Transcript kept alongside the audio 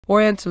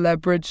Oriental Air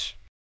Bridge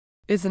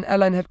is an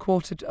airline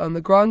headquartered on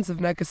the grounds of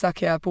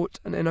Nagasaki Airport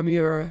and in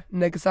Ōmura,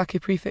 Nagasaki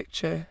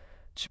Prefecture,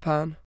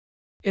 Japan.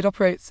 It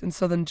operates in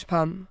southern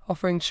Japan,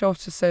 offering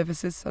charter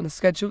services and a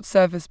scheduled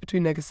service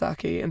between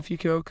Nagasaki and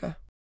Fukuoka.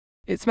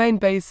 Its main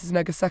base is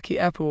Nagasaki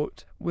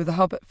Airport, with a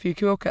hub at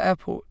Fukuoka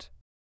Airport.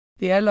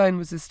 The airline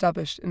was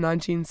established in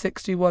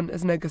 1961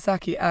 as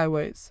Nagasaki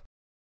Airways.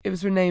 It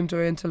was renamed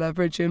Oriental Air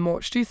Bridge in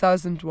March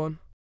 2001.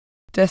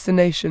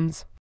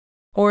 Destinations.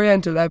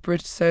 Oriental Air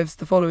Bridge serves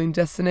the following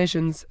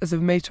destinations as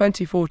of May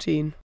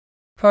 2014.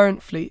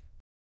 Current fleet.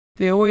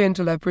 The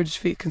Oriental Air Bridge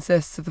fleet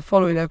consists of the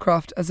following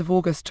aircraft as of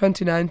August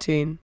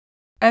 2019.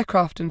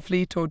 Aircraft and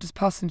fleet orders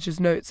passengers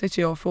notes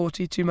ATR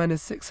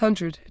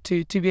 42-600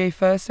 to TBA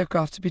first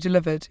aircraft to be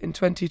delivered in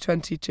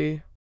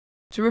 2022.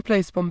 To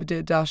replace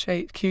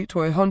Bombardier-8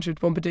 Q200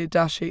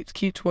 Bombardier-8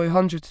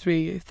 Q200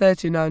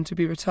 339 to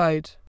be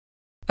retired.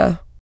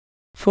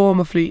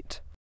 Former fleet.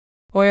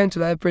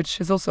 Oriental Air Bridge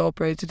has also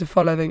operated the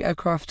following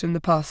aircraft in the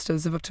past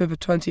as of October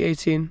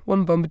 2018.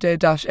 1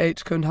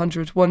 Bombardier-8 Cone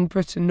 100, 1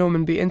 Britain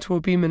Normanby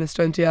Interwar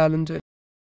B-20 Ireland.